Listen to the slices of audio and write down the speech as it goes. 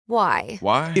Why?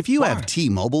 Why? If you have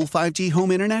T-Mobile 5G home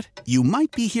internet, you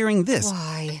might be hearing this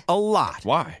Why? a lot.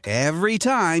 Why? Every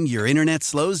time your internet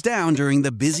slows down during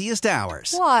the busiest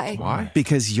hours. Why? Why?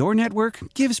 Because your network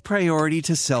gives priority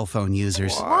to cell phone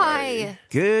users. Why?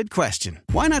 Good question.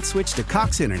 Why not switch to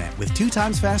Cox Internet with 2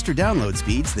 times faster download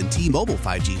speeds than T-Mobile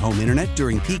 5G home internet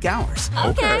during peak hours?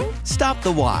 Okay. Stop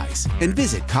the whys and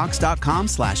visit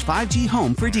cox.com/5G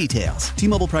home for details.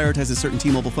 T-Mobile prioritizes certain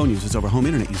T-Mobile phone users over home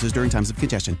internet users during times of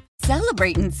congestion.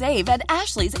 Celebrate and save at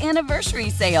Ashley's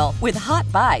Anniversary Sale. With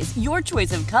Hot Buys, your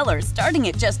choice of colors starting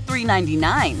at just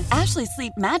 $3.99. Ashley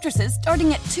Sleep mattresses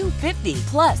starting at $2.50.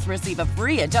 Plus, receive a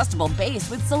free adjustable base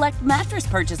with select mattress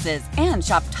purchases. And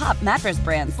shop top mattress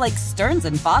brands like Stearns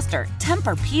 & Foster,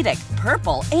 Tempur-Pedic,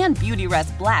 Purple, and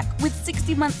Beautyrest Black with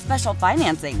 60-month special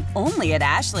financing. Only at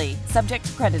Ashley. Subject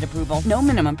to credit approval. No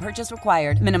minimum purchase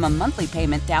required. Minimum monthly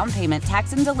payment, down payment,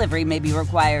 tax, and delivery may be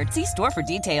required. See store for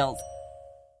details.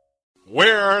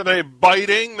 Where are they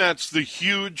biting? That's the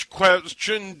huge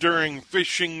question during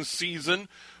fishing season,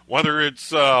 whether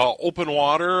it's open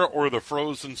water or the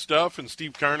frozen stuff. And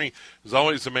Steve Carney is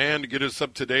always the man to get us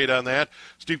up to date on that.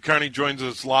 Steve Carney joins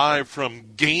us live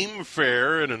from Game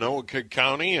Fair in Anoka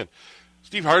County. And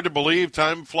Steve, hard to believe,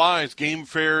 time flies. Game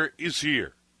Fair is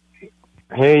here.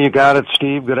 Hey, you got it,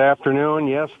 Steve. Good afternoon.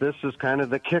 Yes, this is kind of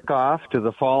the kickoff to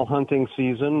the fall hunting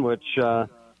season, which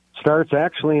starts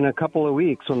actually in a couple of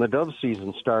weeks when the dove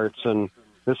season starts. And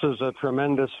this is a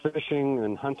tremendous fishing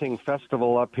and hunting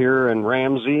festival up here in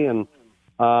Ramsey. And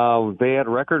they had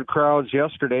record crowds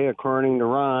yesterday, according to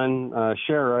Ron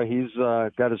Shara. He's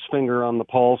got his finger on the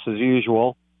pulse as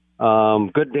usual.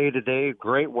 Good day today,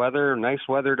 great weather, nice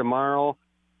weather tomorrow.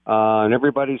 And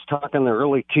everybody's talking the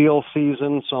early teal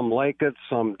season. Some like it,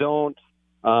 some don't.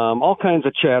 All kinds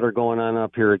of chatter going on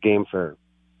up here at Game Fair.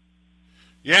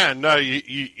 Yeah, and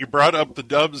you brought up the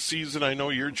dove season. I know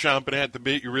you're chomping at the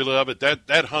bit. You really love it.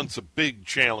 That hunt's a big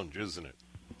challenge, isn't it?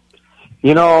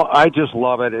 You know, I just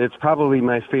love it. It's probably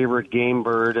my favorite game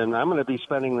bird, and I'm going to be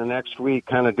spending the next week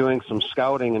kind of doing some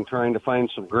scouting and trying to find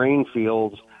some grain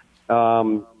fields.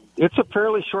 It's a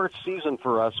fairly short season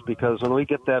for us because when we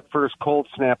get that first cold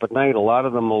snap at night, a lot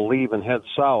of them will leave and head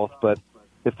south. But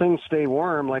if things stay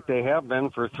warm like they have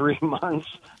been for 3 months,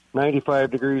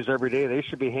 95 degrees every day, they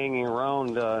should be hanging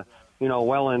around,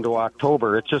 well into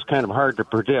October. It's just kind of hard to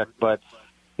predict. But,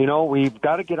 we've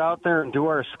got to get out there and do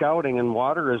our scouting, and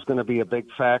water is going to be a big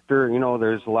factor.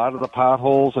 There's a lot of the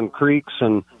potholes and creeks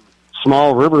and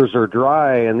small rivers are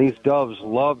dry, and these doves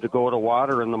love to go to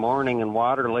water in the morning and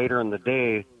water later in the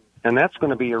day. And that's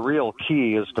going to be a real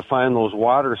key, is to find those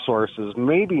water sources,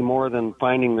 maybe more than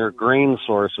finding their grain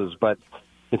sources. But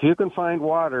if you can find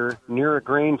water near a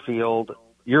grain field,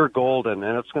 you're golden.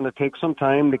 And it's going to take some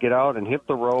time to get out and hit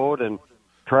the road and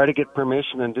try to get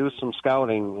permission and do some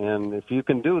scouting. And if you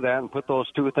can do that and put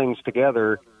those two things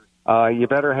together, you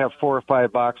better have 4 or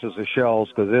 5 boxes of shells,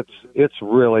 because it's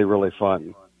really, really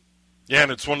fun. Yeah,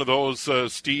 and it's one of those,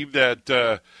 Steve,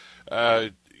 that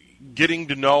getting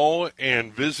to know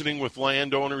and visiting with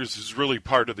landowners is really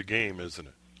part of the game, isn't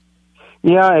it?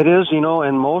 Yeah, it is,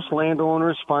 and most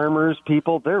landowners, farmers,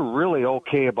 people, they're really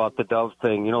okay about the dove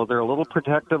thing. They're a little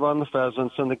protective on the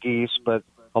pheasants and the geese, but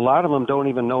a lot of them don't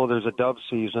even know there's a dove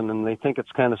season, and they think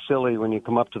it's kind of silly when you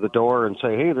come up to the door and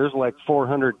say, hey, there's like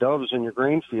 400 doves in your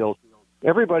grain field.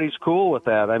 Everybody's cool with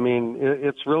that. I mean,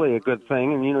 it's really a good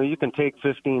thing, and, you can take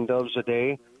 15 doves a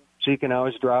day, so you can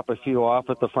always drop a few off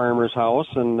at the farmer's house,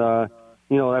 and,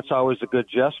 that's always a good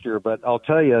gesture. But I'll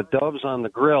tell you, doves on the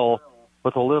grill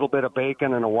with a little bit of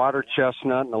bacon and a water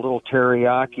chestnut and a little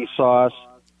teriyaki sauce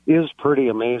is pretty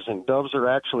amazing. Doves are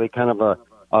actually kind of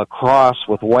a cross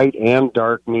with white and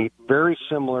dark meat, very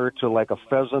similar to like a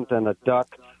pheasant and a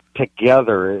duck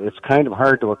together. It's kind of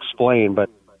hard to explain,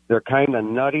 but they're kind of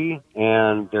nutty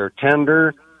and they're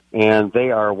tender and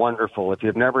they are wonderful. If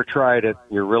you've never tried it,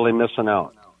 you're really missing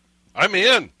out. I'm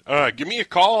in. Give me a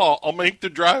call. I'll make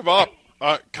the drive up.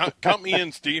 Count me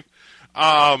in, Steve.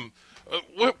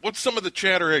 What's some of the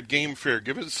chatter at Game Fair?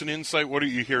 Give us an insight. What are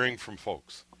you hearing from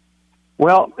folks?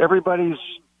 Well, everybody's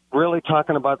really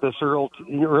talking about this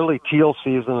early teal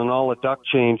season and all the duck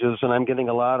changes, and I'm getting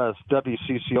a lot of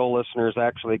WCCO listeners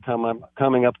actually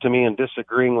coming up to me and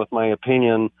disagreeing with my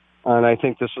opinion, and I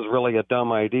think this is really a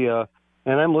dumb idea.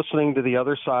 And I'm listening to the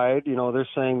other side. They're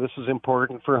saying this is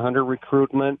important for hunter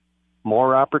recruitment,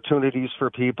 more opportunities for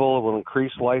people, it will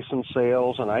increase license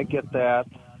sales, and I get that.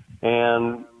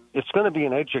 And it's going to be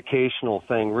an educational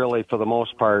thing, really, for the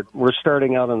most part. We're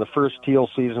starting out in the first teal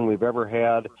season we've ever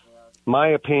had. My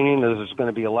opinion is there's going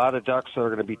to be a lot of ducks that are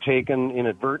going to be taken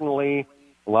inadvertently.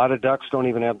 A lot of ducks don't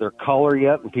even have their color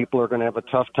yet, and people are going to have a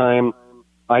tough time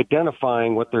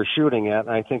identifying what they're shooting at,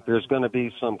 and I think there's going to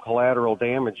be some collateral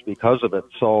damage because of it.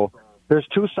 So there's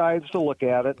two sides to look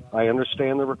at it. I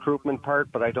understand the recruitment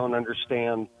part, but I don't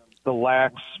understand the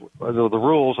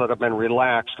rules that have been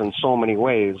relaxed in so many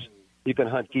ways. You can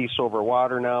hunt geese over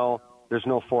water now. There's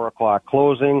no 4 o'clock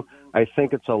closing. I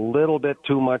think it's a little bit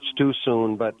too much too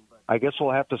soon, but I guess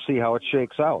we'll have to see how it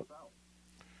shakes out.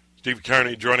 Steve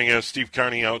Carney joining us,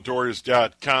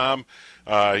 SteveCarneyOutdoors.com.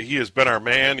 He has been our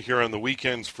man here on the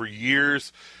weekends for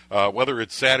years. Whether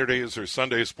it's Saturdays or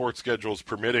Sunday sports schedules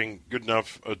permitting, good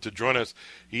enough to join us.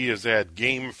 He is at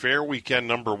Game Fair weekend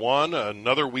number 1.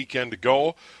 Another weekend to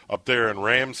go up there in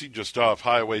Ramsey, just off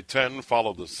Highway 10.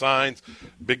 Follow the signs.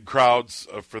 Big crowds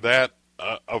for that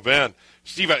event.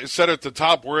 Steve, I said at the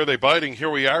top, where are they biting? Here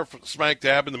we are, smack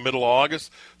dab in the middle of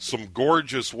August. Some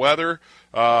gorgeous weather.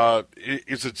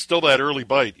 Is it still that early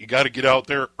bite? You got to get out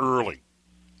there early.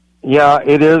 Yeah,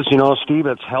 it is. Steve,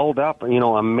 it's held up,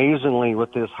 amazingly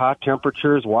with this hot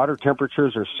temperatures. Water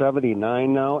temperatures are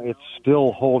 79 now. It's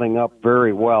still holding up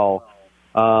very well.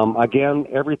 Again,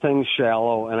 everything's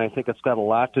shallow, and I think it's got a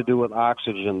lot to do with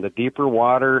oxygen. The deeper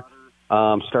water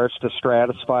starts to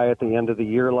stratify at the end of the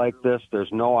year like this.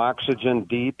 There's no oxygen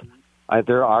deep.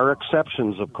 There are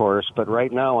exceptions, of course, but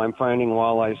right now I'm finding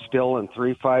walleyes still in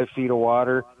 3-5 feet of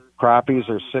water. Crappies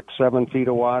are 6-7 feet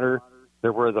of water.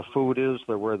 They're where the food is.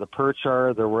 They're where the perch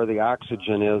are. They're where the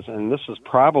oxygen is. And this is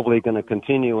probably going to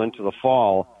continue into the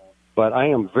fall. But I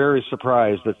am very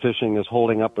surprised that fishing is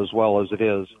holding up as well as it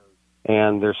is.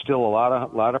 And there's still a lot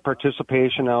of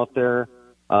participation out there.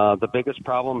 The biggest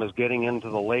problem is getting into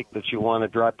the lake that you want to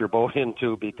drop your boat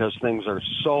into because things are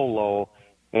so low,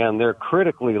 and they're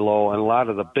critically low in a lot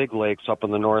of the big lakes up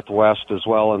in the Northwest as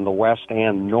well, in the west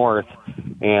and north.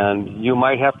 And you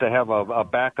might have to have a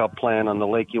backup plan on the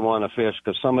lake you want to fish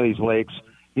because some of these lakes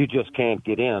you just can't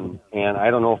get in. And I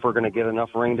don't know if we're going to get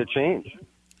enough rain to change.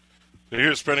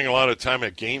 You're spending a lot of time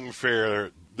at Game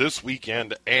Fair this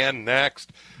weekend and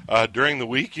next. During the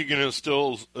week, you're going to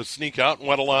still sneak out and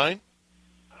wet a line?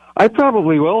 I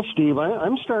probably will, Steve.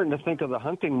 I'm starting to think of the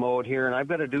hunting mode here, and I've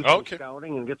got to do some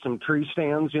scouting and get some tree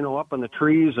stands, up in the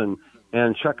trees and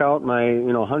check out my,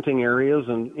 hunting areas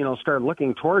and, start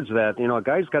looking towards that. A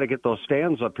guy's got to get those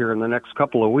stands up here in the next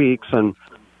couple of weeks, and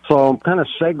so I'm kind of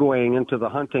segueing into the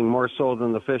hunting more so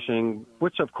than the fishing,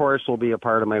 which, of course, will be a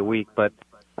part of my week. But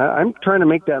I'm trying to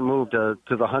make that move to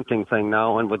the hunting thing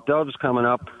now, and with doves coming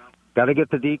up, got to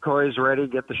get the decoys ready,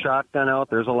 get the shotgun out.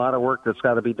 There's a lot of work that's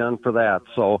got to be done for that.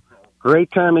 So great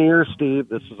time of year, Steve.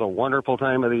 This is a wonderful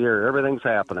time of the year. Everything's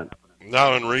happening.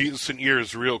 Now, in recent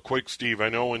years, real quick, Steve, I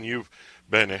know when you've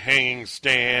been hanging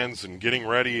stands and getting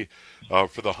ready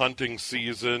for the hunting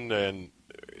season and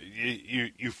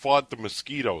you fought the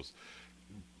mosquitoes.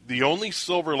 The only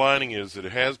silver lining is that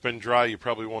it has been dry. You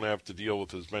probably won't have to deal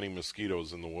with as many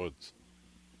mosquitoes in the woods.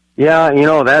 Yeah,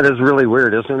 that is really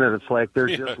weird, isn't it? It's like they're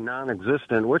just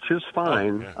non-existent, which is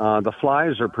fine. Oh, yeah. The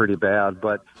flies are pretty bad,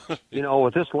 but,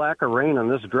 with this lack of rain and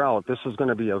this drought, this is going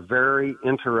to be a very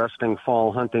interesting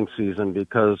fall hunting season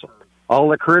because all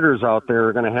the critters out there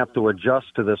are going to have to adjust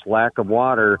to this lack of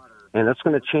water, and it's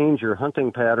going to change your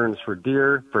hunting patterns for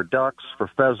deer, for ducks, for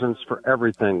pheasants, for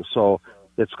everything. So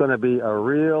it's going to be a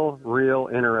real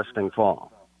interesting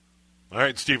fall. All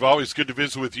right, Steve, always good to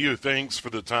visit with you. Thanks for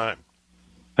the time.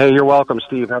 Hey, you're welcome,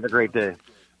 Steve. Have a great day.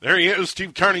 There he is,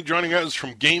 Steve Carney, joining us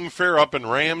from Game Fair up in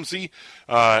Ramsey.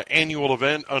 Annual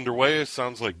event underway.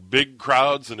 Sounds like big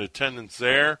crowds in attendance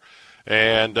there.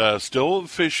 And still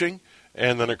fishing.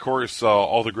 And then, of course,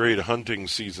 all the great hunting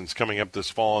seasons coming up this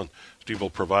fall. And Steve will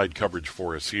provide coverage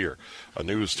for us here.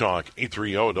 News Talk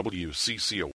 830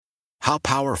 WCCO. How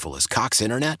powerful is Cox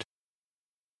Internet?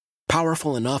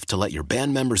 Powerful enough to let your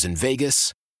band members in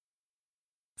Vegas,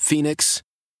 Phoenix,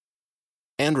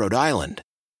 and Rhode Island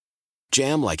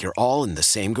jam like you're all in the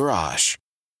same garage.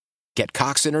 Get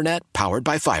Cox Internet powered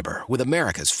by fiber with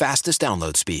America's fastest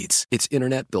download speeds. It's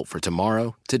internet built for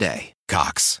tomorrow, today.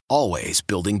 Cox, always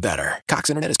building better. Cox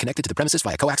Internet is connected to the premises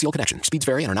via coaxial connection. Speeds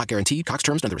vary and are not guaranteed. Cox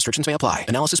terms and other restrictions may apply.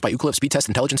 Analysis by Ookla Speed Test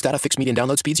Intelligence Data. Fixed median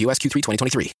download speeds. US Q3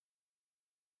 2023.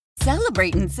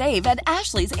 Celebrate and save at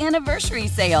Ashley's Anniversary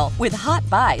Sale. With Hot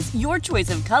Buys, your choice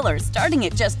of colors starting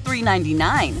at just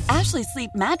 $3.99. Ashley Sleep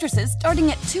mattresses starting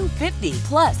at $2.50.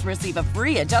 Plus, receive a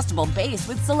free adjustable base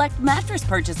with select mattress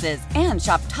purchases. And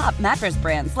shop top mattress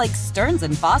brands like Stearns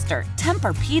 & Foster,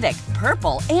 Tempur-Pedic,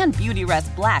 Purple, and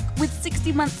Beautyrest Black with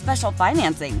 60-month special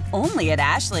financing. Only at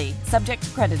Ashley. Subject to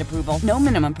credit approval. No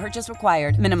minimum purchase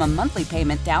required. Minimum monthly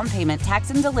payment, down payment, tax,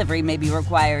 and delivery may be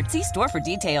required. See store for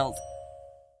details.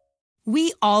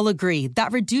 We all agree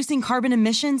that reducing carbon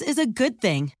emissions is a good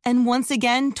thing. And once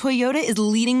again, Toyota is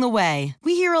leading the way.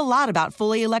 We hear a lot about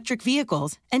fully electric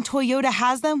vehicles, and Toyota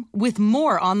has them with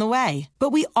more on the way. But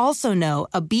we also know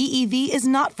a BEV is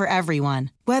not for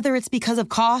everyone, whether it's because of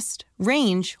cost,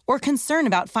 range, or concern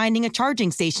about finding a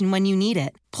charging station when you need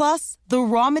it. Plus, the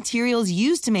raw materials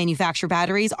used to manufacture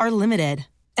batteries are limited.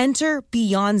 Enter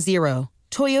Beyond Zero,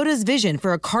 Toyota's vision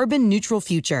for a carbon-neutral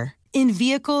future. In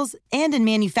vehicles and in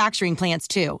manufacturing plants,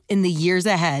 too, in the years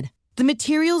ahead. The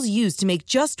materials used to make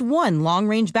just one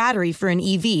long-range battery for an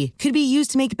EV could be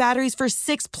used to make batteries for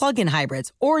 6 plug-in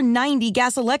hybrids or 90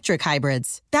 gas-electric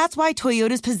hybrids. That's why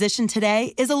Toyota's position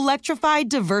today is electrified,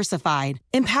 diversified,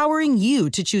 empowering you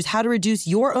to choose how to reduce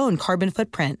your own carbon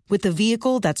footprint with the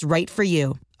vehicle that's right for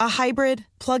you. A hybrid,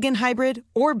 plug-in hybrid,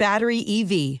 or battery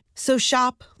EV. So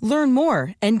shop, learn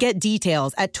more, and get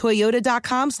details at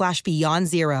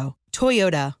toyota.com/beyondzero.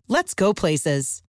 Toyota, let's go places.